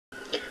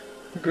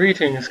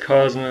Greetings,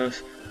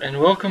 Cosmos, and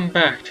welcome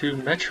back to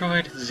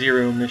Metroid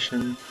Zero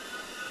Mission.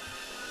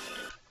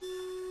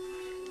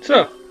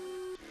 So,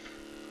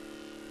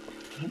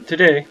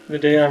 today, the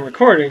day I'm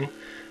recording,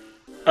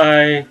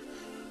 my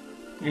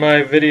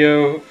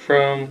video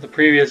from the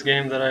previous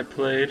game that I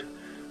played,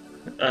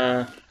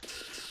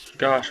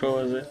 gosh, what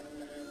was it?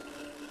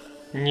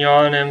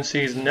 Nyan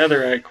MC's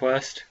Netherite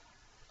quest,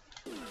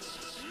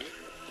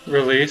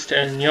 released,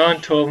 and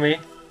Nyan told me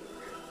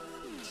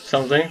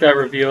something that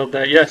revealed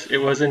that yes, it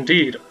was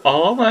indeed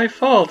all my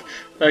fault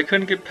that I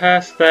couldn't get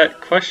past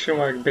that question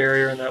mark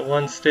barrier in that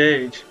one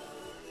stage.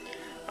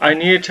 I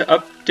needed to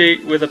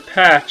update with a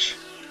patch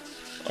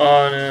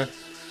on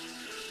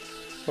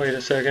wait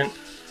a second.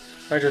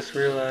 I just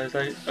realized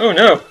oh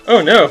no!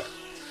 Oh no!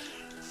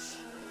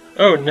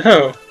 Oh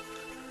no!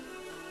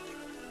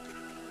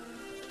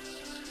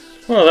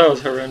 Well, that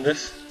was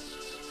horrendous.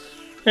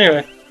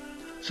 Anyway,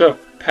 so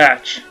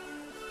patch.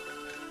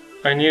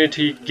 I needed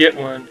to get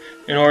one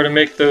in order to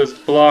make those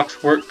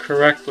blocks work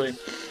correctly.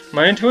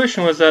 My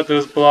intuition was that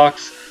those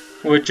blocks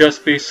would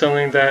just be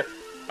something that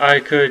I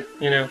could,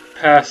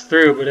 pass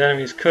through, but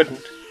enemies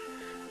couldn't.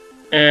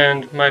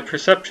 And my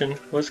perception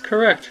was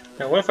correct.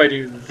 Now what if I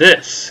do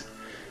this?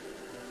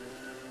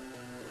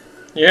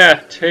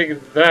 Yeah,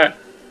 take that.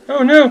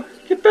 Oh no!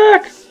 Get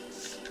back!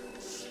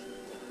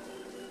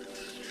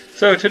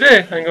 So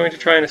today I'm going to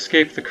try and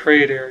escape the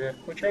crate area,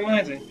 which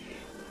reminds me,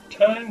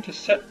 time to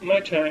set my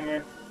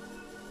timer.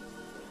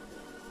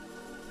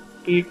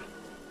 Beep.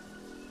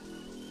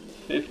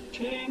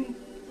 15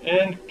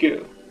 and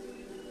go.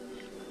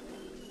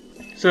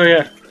 So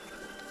yeah.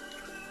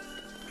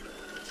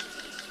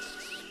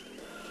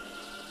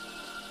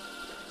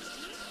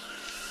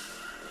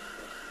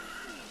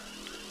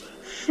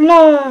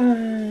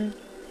 Fly!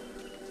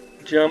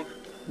 Jump,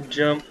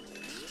 jump.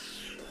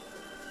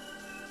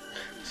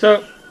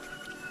 So,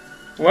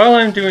 while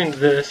I'm doing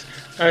this,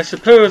 I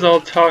suppose I'll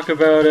talk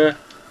about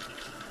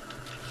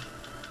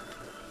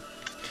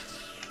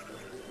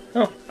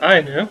oh,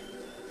 I know.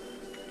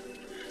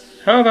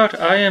 How about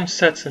I Am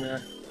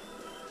Setsuna?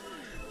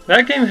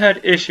 That game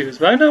had issues,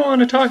 but I don't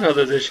want to talk about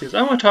those issues.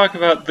 I want to talk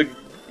about the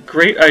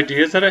great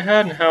ideas that it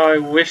had and how I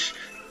wish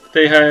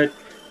they had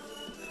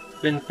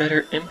been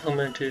better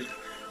implemented.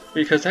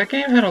 Because that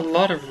game had a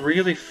lot of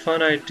really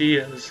fun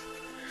ideas.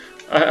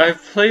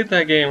 I've played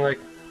that game like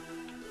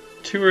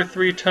 2 or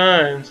 3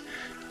 times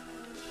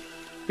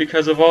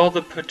because of all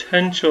the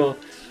potential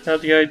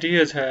that the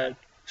ideas had.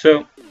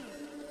 So,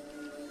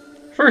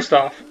 first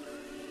off,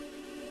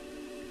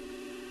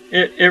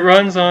 it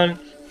runs on,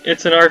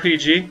 it's an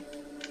RPG.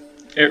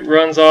 It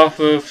runs off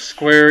of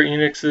Square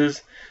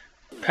Enix's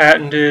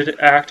patented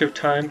active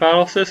time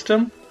battle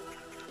system.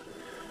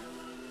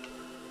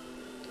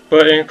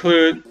 But it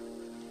includes...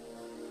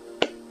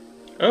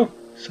 Oh,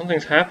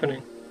 something's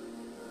happening.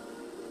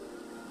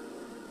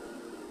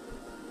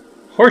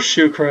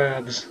 Horseshoe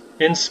crabs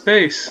in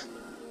space.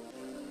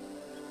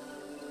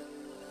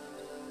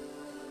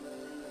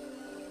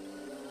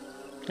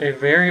 A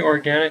very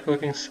organic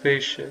looking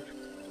spaceship.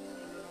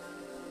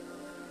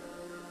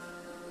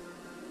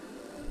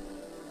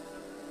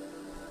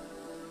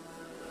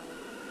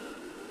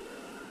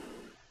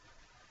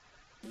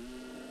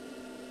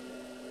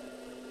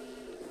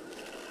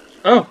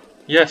 Oh,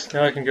 yes,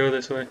 now I can go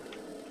this way.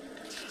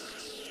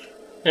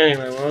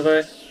 Anyway, what was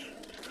I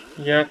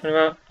yapping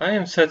about? I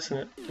Am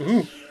Setsuna.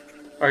 Ooh,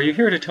 are you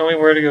here to tell me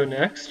where to go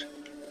next?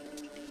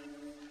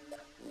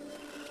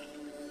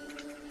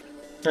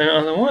 And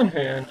on the one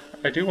hand,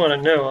 I do want to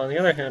know. On the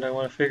other hand, I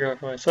want to figure out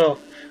for myself.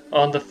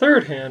 On the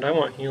third hand, I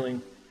want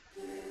healing.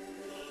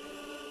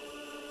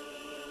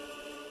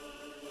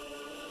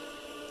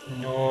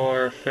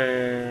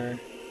 Norfair.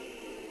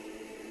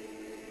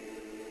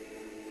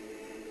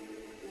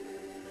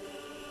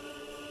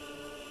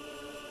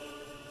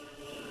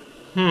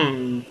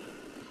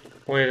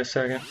 Wait a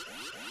second.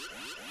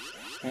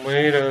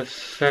 Wait a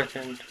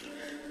second.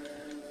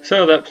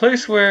 So that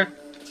place where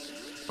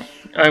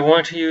I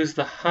want to use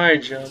the high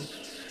jump,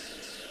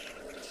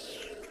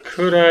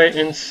 could I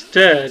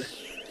instead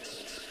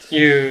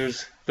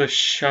use the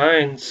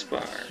shine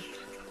spark?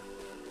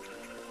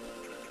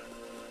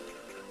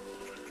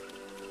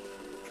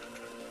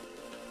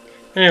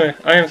 Anyway,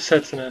 I Am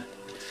Setsuna.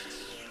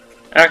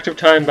 Active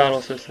time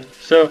battle system.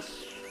 So,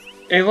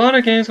 a lot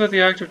of games with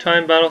the active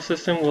time battle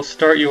system will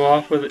start you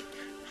off with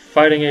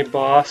fighting a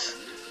boss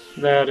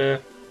that,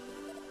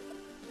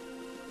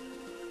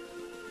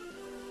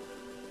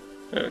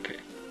 okay.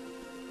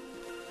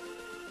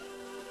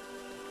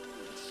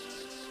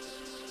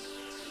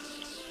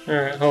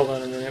 Alright, hold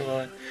on a minute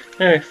while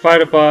anyway,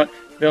 fight a bot.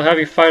 They'll have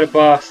you fight a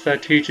boss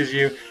that teaches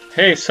you,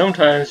 hey,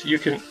 sometimes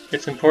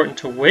it's important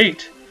to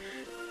wait.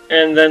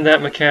 And then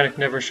that mechanic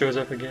never shows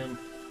up again.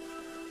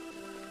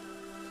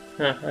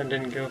 Huh, I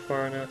didn't go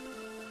far enough.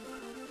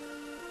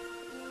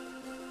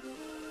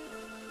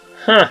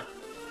 Huh.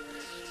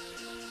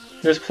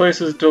 This place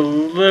is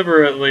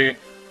deliberately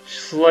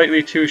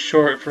slightly too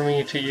short for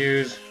me to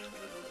use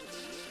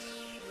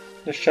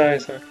the shine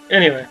star.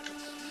 Anyway.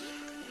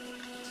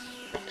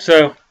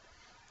 So,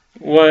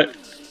 what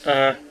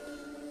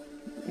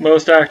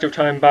most active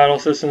time battle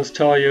systems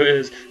tell you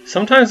is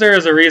sometimes there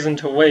is a reason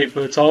to wait,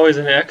 but it's always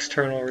an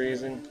external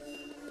reason.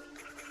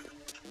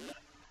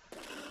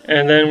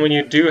 And then when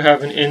you do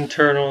have an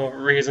internal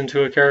reason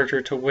to a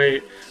character to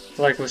wait,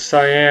 like with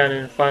Cyan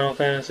in Final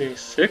Fantasy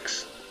VI,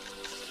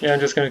 yeah, I'm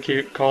just going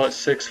to call it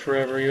 6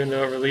 forever, even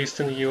though it released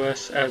in the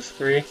US as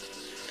 3.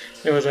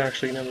 It was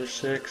actually number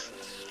 6.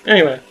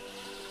 Anyway,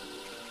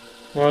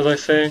 what was I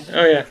saying?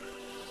 Oh yeah.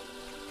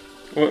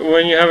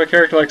 When you have a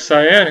character like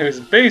Cyan who's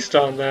based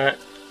on that,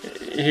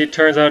 he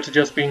turns out to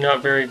just be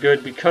not very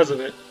good because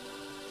of it.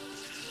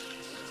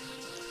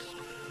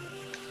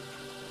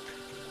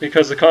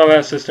 Because the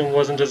combat system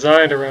wasn't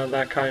designed around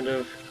that kind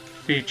of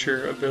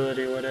feature,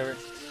 ability, whatever.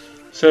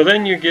 So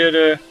then you get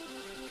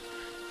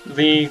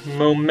the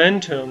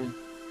momentum,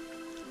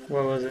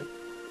 what was it?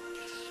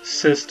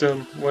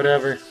 System,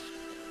 whatever,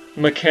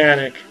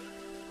 mechanic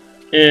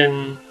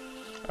in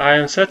I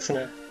Am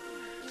Setsuna,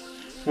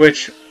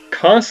 which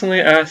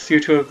constantly asks you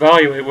to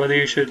evaluate whether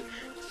you should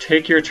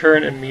take your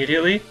turn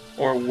immediately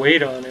or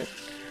wait on it.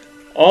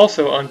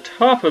 Also, on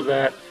top of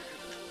that,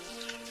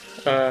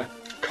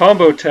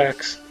 combo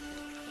techs,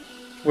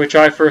 which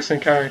I first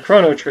encountered in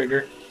Chrono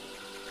Trigger.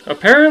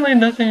 Apparently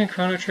nothing in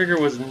Chrono Trigger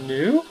was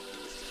new,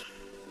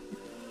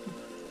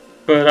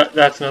 but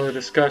that's another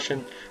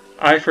discussion.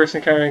 I first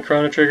encountered in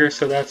Chrono Trigger,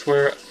 so that's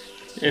where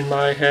in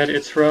my head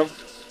it's from.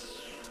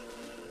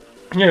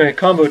 Anyway,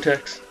 combo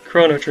techs,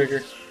 Chrono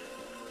Trigger.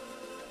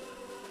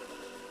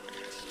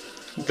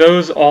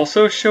 Those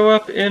also show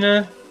up in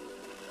I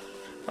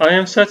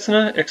Am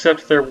Setsuna,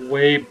 except they're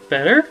way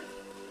better.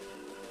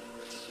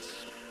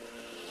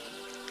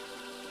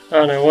 I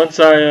don't know, once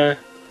I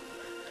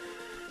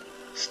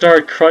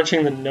started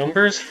crunching the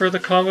numbers for the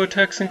combo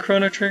techs in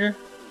Chrono Trigger,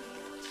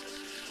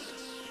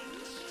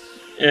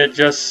 it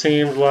just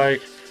seemed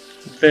like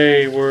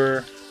they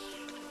were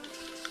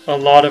a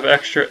lot of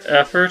extra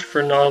effort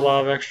for not a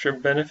lot of extra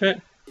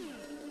benefit.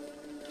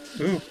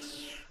 Ooh.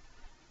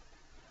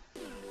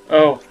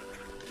 Oh.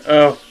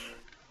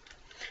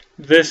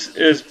 This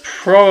is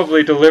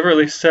probably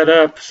deliberately set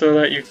up so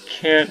that you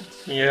can't...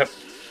 Yep.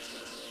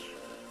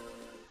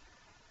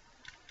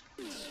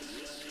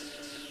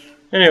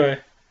 Anyway,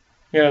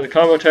 yeah, the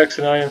combo techs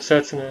in I Am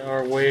Setsuna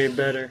are way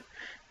better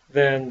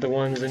than the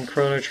ones in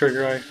Chrono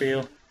Trigger, I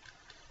feel.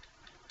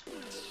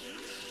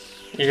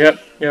 Yep,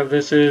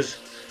 this is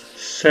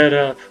set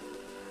up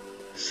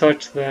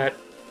such that...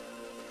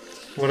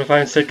 What if I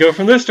instead go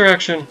from this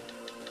direction?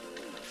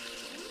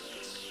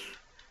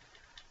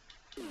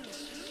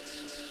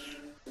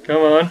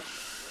 Come on.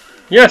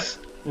 Yes!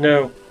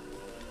 No.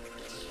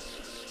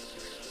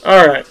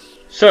 Alright,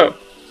 so...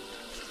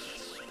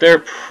 There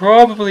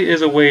probably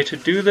is a way to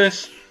do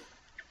this.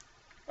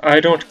 I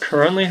don't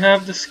currently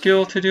have the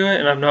skill to do it,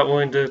 and I'm not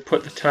willing to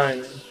put the time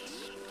in.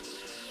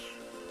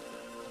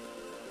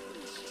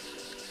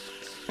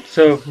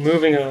 So,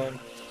 moving on.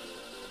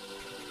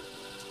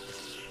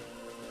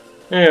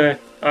 Anyway,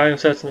 I Am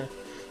Setsuna.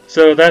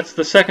 So that's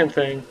the second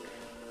thing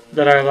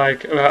that I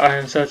like about I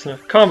Am Setsuna.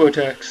 Combo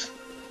techs.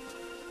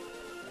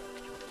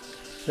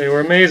 They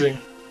were amazing,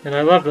 and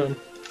I love them.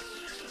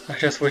 I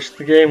just wish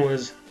the game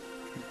was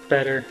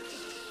better.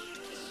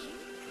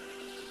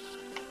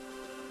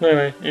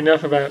 Anyway,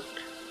 enough about...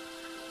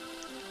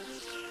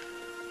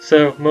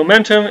 So,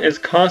 momentum is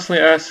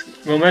constantly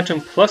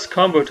momentum plus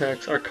combo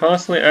techs are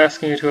constantly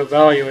asking you to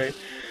evaluate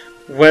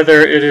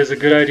whether it is a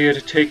good idea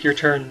to take your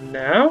turn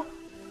now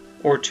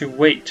or to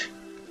wait.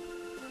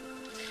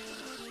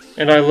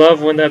 And I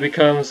love when that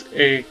becomes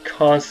a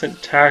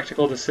constant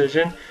tactical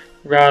decision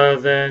rather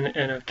than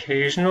an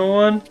occasional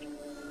one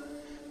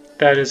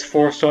that is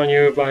forced on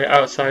you by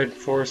outside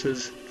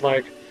forces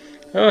like,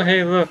 oh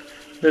hey look,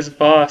 this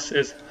boss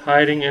is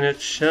hiding in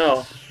its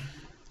shell,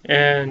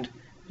 and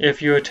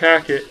if you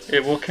attack it,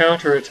 it will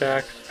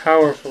counterattack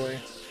powerfully.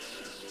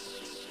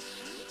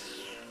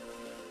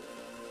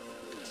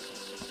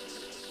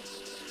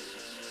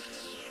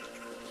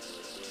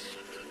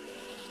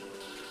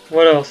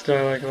 What else do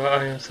I like about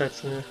I Am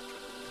Setsuna?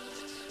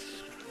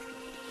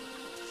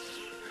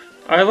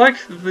 I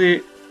liked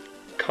the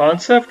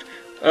concept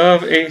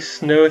of a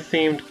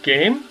snow-themed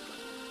game.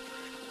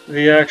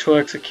 The actual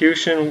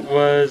execution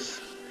was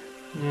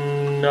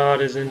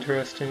not as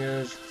interesting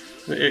as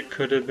it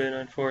could have been,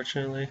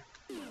 unfortunately.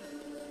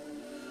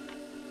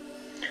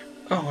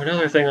 Oh,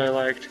 another thing I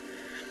liked.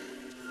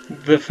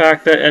 The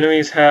fact that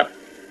enemies have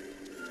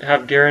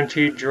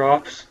guaranteed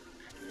drops,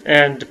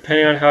 and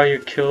depending on how you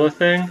kill a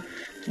thing,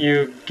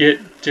 you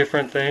get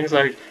different things.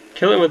 Like,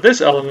 kill it with this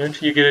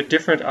element, you get a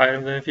different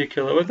item than if you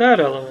kill it with that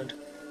element.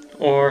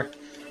 Or,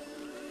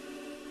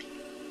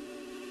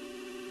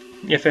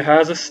 if it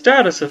has a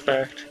status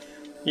effect,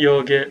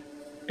 you'll get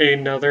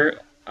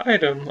another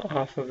item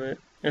off of it.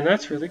 And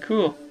that's really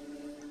cool.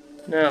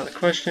 Now, the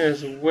question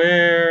is,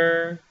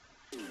 where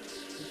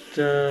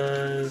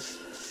does...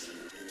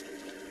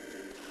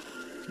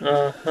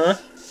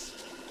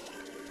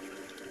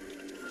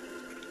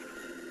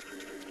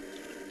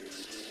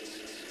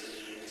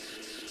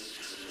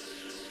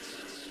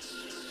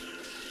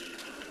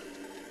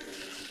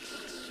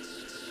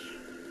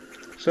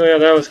 So yeah,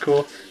 that was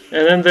cool.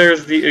 And then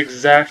there's the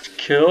exact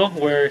kill,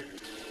 where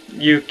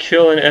you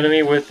kill an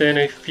enemy within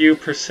a few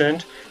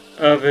percent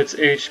of its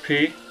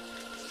HP.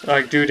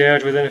 Like, do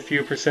damage within a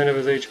few percent of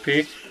his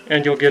HP,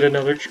 and you'll get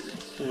another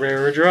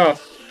rarer drop.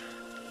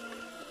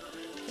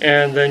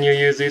 And then you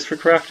use these for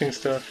crafting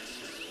stuff.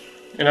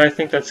 And I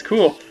think that's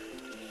cool.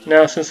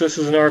 Now, since this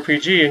is an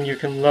RPG and you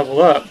can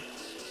level up,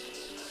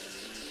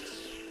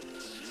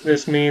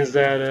 this means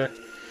that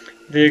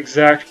the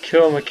exact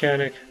kill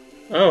mechanic...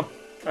 Oh,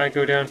 I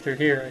go down through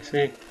here, I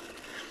see.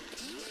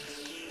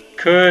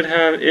 Could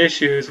have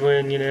issues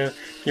when, you know,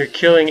 you're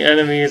killing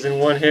enemies in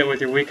one hit with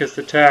your weakest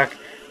attack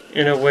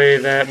in a way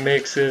that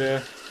makes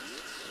it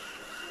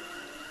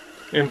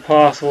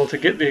impossible to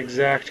get the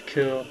exact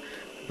kill.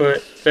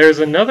 But there's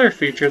another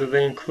feature that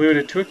they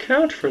included to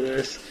account for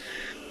this.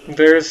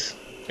 There's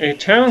a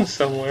town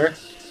somewhere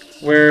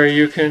where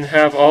you can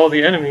have all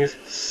the enemies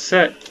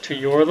set to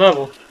your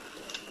level,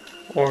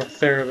 or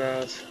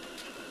thereabouts.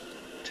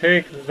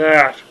 Take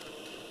that.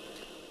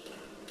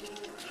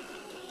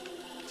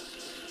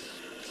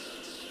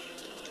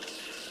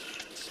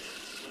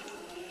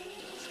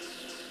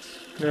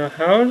 Now,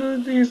 how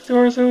did these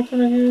doors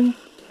open again?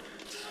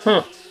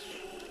 Huh.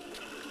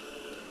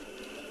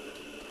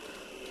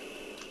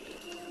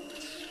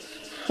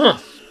 Huh.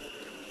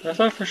 I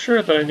thought for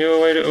sure that I knew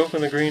a way to open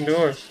the green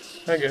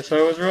doors. I guess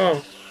I was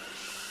wrong.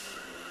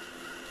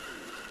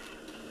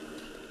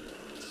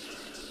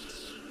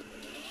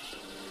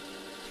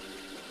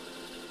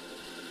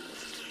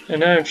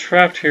 And now I'm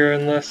trapped here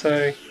unless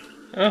I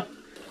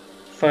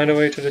find a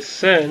way to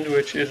descend,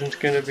 which isn't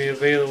going to be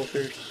available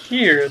through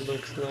here, it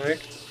looks like.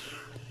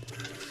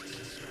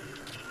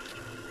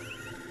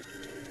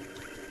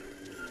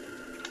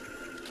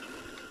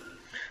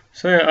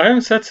 So yeah, I Am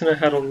Setsuna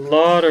had a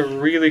lot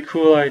of really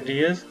cool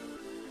ideas,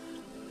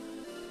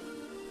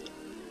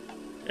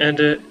 and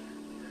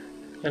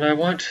I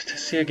want to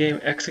see a game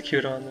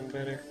execute on them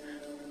better.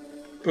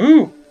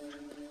 Ooh!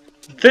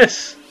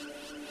 This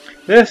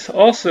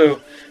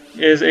also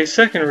is a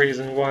second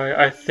reason why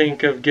I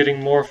think of getting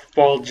more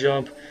ball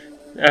jump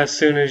as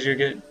soon as you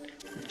get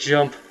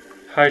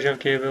high jump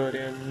capability.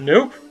 And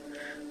nope!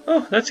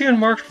 Oh, that's even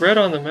marked red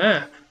on the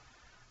map.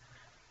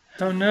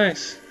 How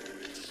nice.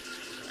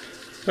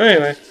 But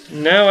anyway,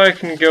 now I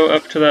can go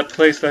up to that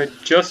place that I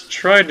just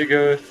tried to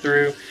go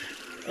through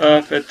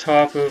up at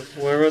top of,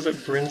 where was it,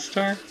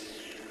 Brinstar?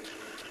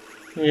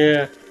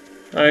 Yeah,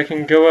 I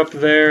can go up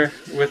there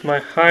with my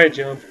high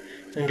jump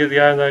and get the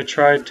item that I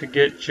tried to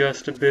get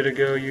just a bit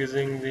ago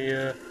using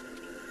the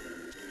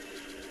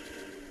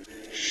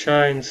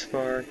Shine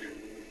Spark.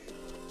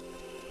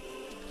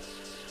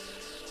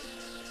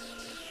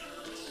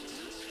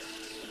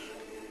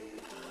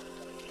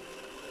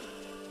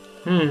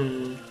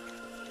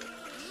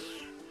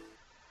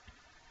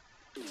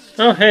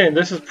 Oh hey,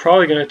 this is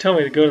probably going to tell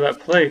me to go to that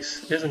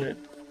place, isn't it?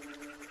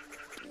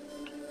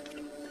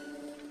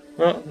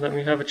 Well, let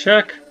me have a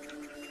check.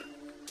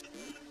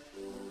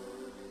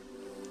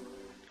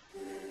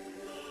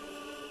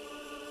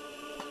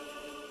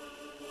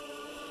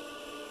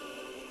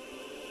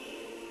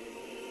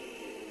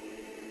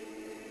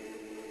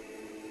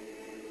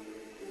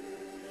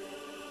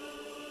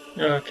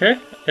 Okay,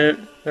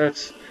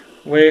 that's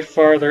way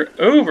farther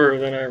over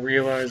than I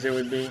realized it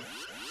would be.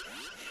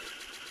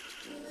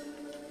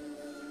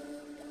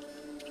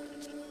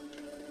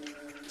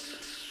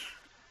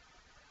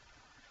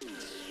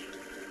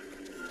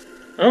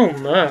 Oh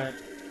my.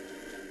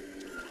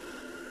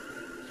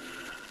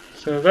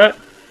 So that...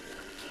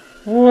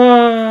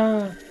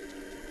 Whoa!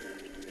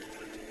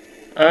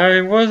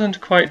 I wasn't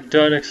quite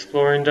done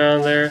exploring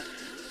down there,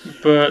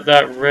 but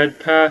that red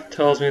path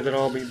tells me that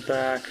I'll be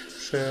back,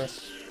 so...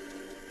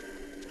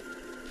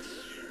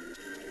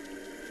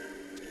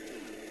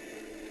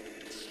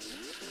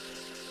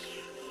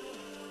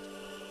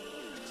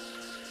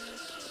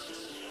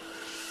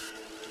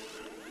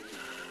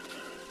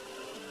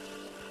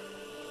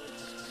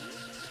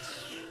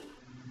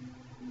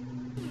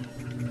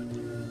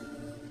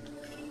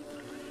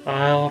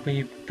 I'll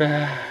be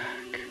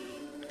back.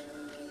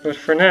 But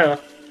for now,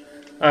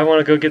 I want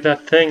to go get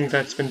that thing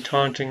that's been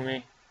taunting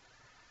me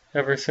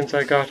ever since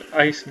I got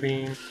Ice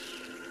Beam.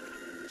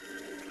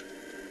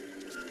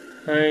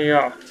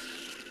 Hiya.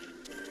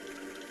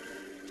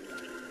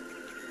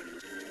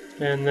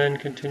 And then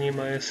continue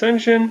my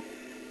ascension.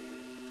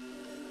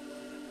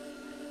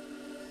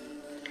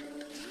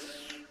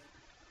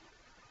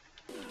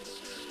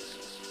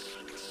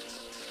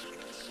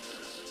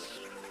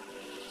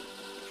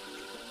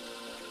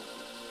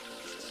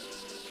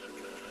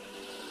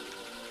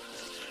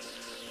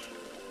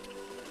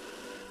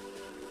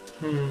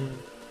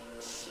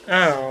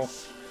 Ow.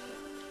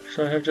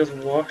 Should I have just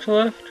walked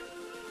left?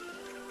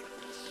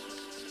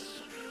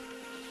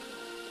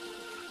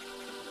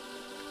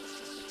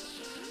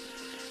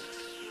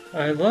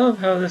 I love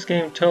how this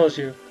game tells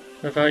you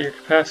about your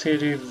capacity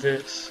to do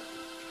this.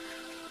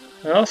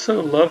 I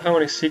also love how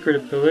many secret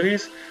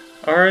abilities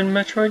are in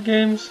Metroid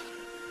games,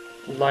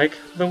 like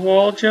the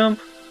wall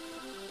jump.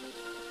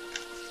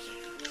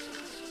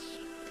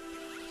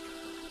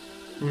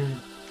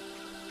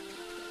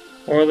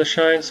 Or the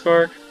Shine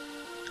Spark.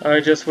 I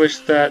just wish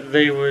that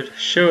they would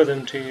show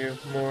them to you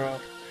more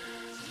often.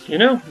 You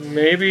know,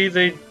 maybe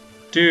they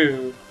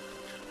do.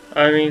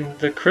 I mean,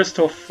 the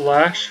Crystal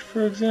Flash,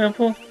 for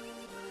example,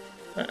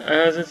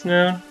 as it's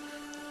known,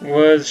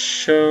 was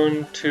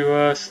shown to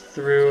us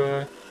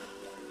through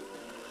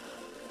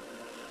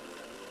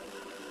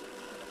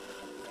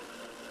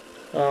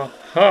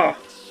aha!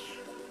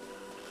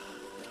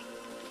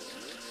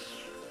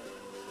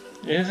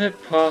 Is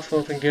it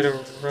possible to get a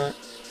run?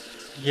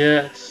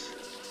 Yes.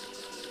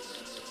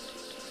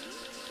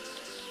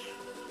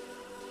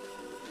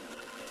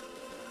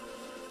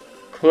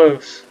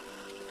 Close.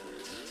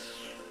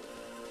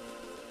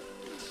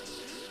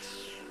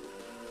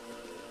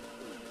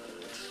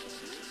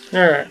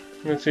 Alright,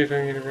 let's see if I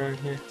can get it wrong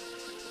here.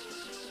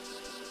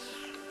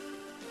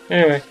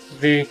 Anyway,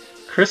 the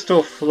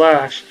Crystal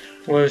Flash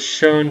was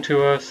shown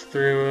to us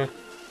through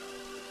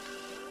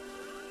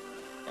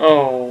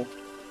oh.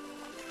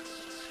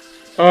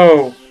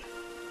 Oh.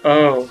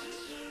 Oh.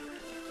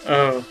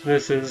 Oh,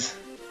 this is...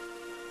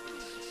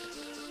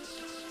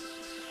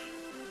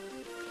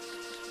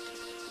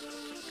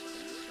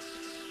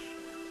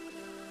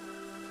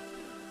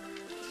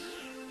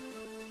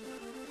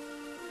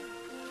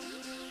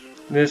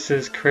 This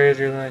is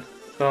crazier than I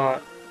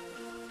thought.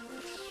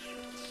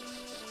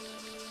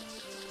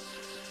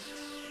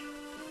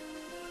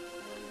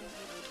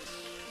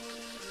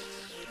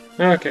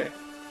 Okay.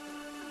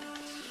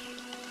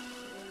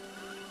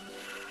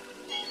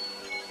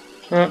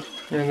 Oh,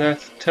 and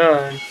that's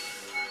time.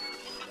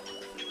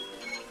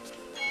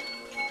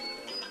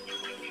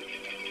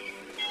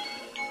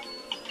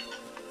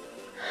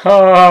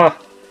 Ha!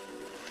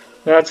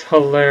 That's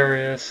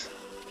hilarious.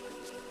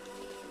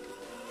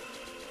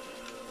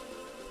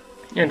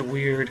 And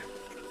weird.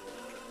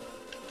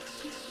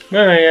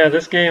 Oh yeah,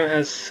 this game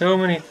has so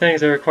many things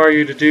that require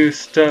you to do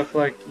stuff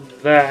like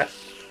that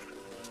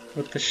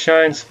with the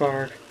Shine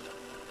Spark.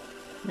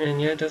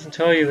 And yet it doesn't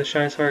tell you the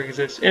Shine Spark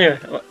exists. Anyway,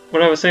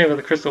 what I was saying about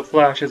the Crystal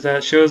Flash is that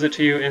it shows it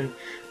to you in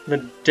the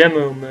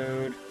demo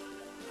mode.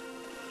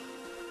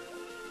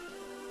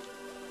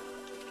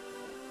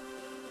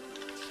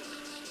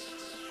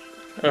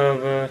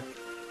 Of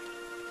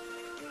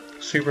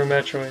Super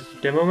Metroid.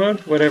 Demo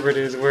mode? Whatever it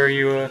is, where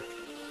you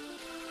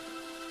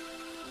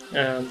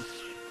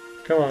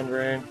come on,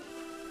 brain.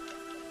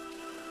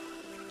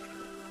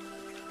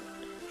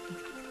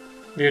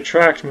 The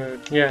attract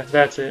mode. Yeah,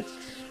 that's it.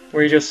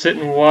 Where you just sit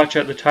and watch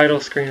at the title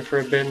screen for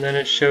a bit and then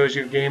it shows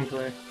you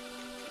gameplay.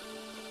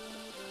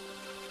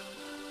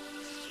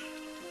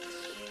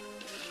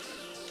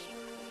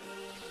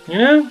 You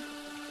know,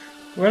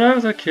 when I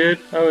was a kid,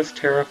 I was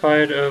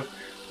terrified of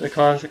the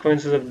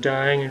consequences of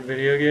dying in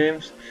video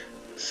games.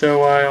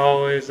 So I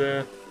always,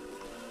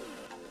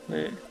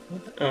 wait.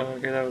 Oh,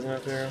 okay, that was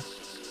not there.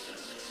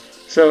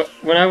 So,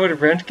 when I would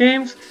rent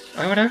games,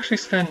 I would actually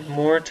spend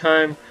more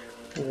time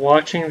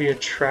watching the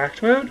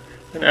attract mode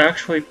than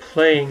actually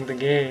playing the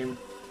game.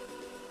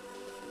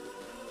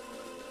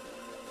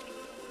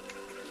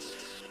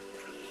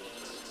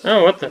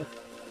 Oh, what the?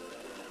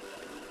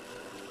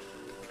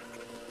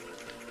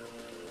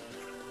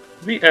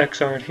 The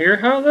X aren't here.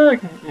 How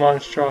did that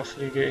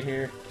monstrosity get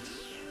here?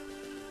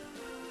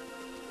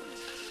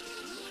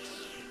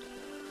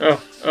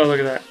 Oh, look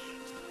at that.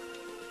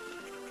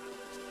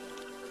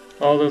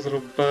 All those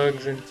little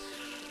bugs and...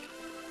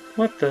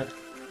 What the?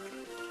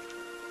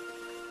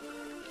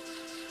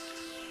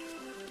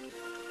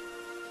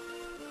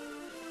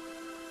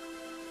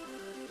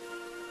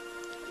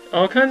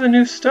 All kinds of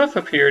new stuff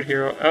appeared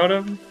here out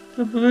of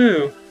the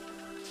blue.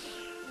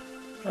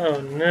 Oh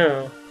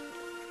no.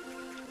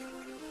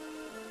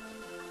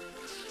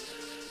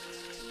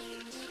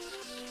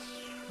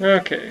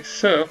 Okay,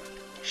 so,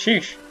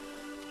 sheesh.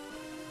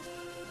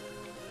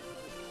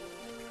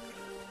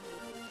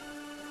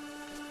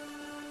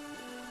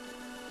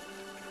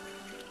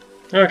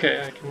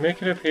 Okay, I can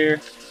make it up here.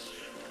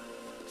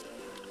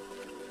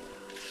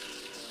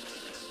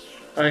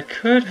 I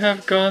could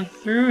have gone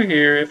through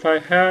here if I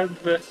had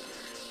the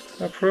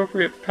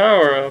appropriate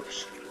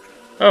power-ups.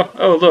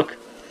 Oh, look.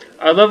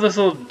 I love this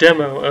little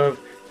demo of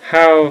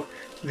how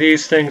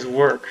these things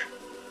work.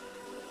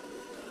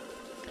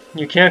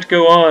 You can't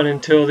go on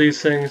until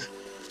these things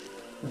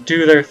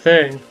do their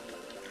thing.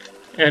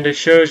 And it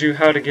shows you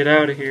how to get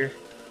out of here.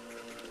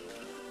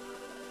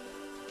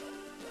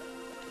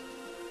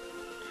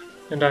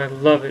 And I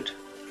love it.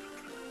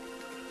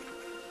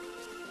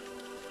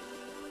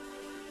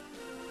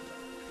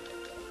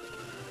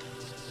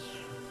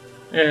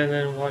 And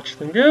then watch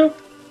them go.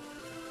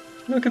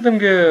 Look at them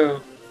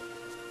go.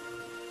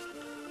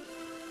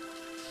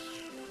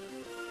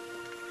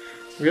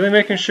 Really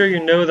making sure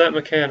you know that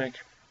mechanic.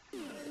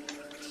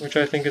 Which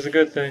I think is a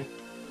good thing.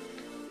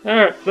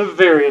 Alright, the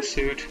various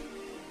suit.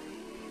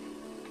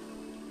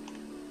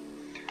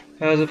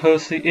 As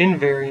opposed to the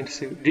invariant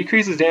suit.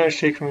 Decreases damage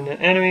taken from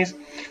enemies,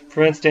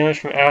 prevents damage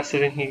from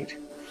acid and heat.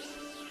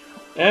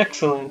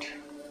 Excellent.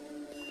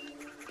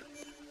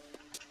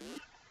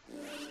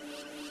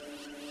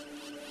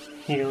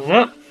 Healing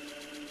up.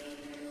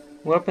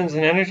 Weapons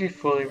and energy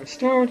fully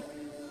restored.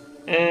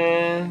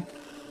 And...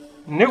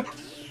 nope.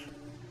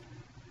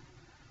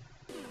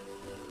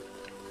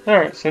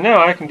 Alright, so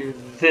now I can do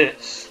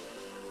this.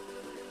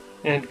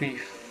 And be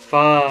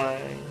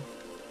fine.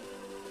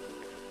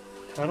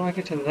 How do I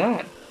get to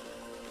that?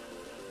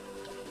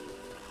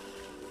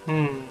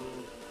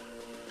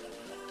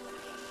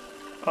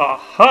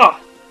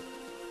 Aha!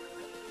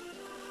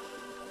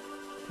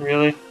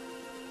 Really?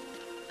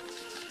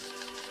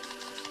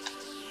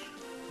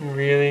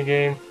 Really,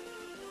 game?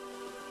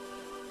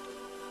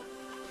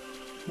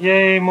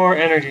 Yay, more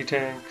energy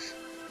tanks.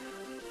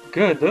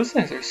 Good, those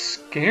things are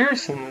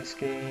scarce in this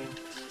game.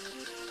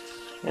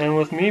 And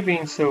with me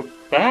being so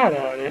bad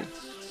at it...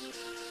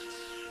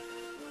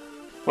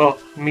 well,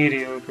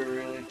 mediocre,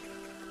 really.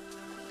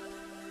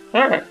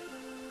 Alright.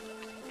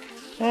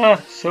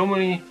 Ah, so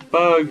many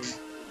bugs.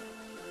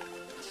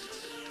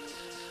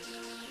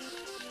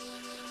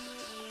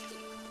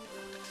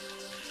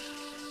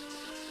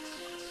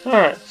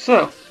 Alright,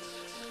 so...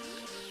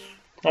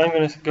 I'm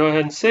going to go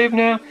ahead and save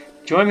now.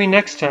 Join me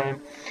next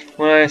time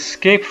when I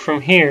escape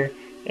from here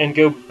and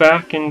go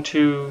back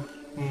into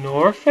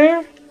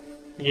Norfair?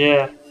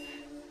 Yeah.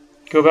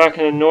 Go back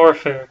into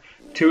Norfair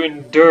to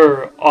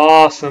endure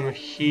awesome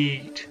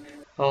heat.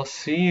 I'll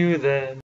see you then.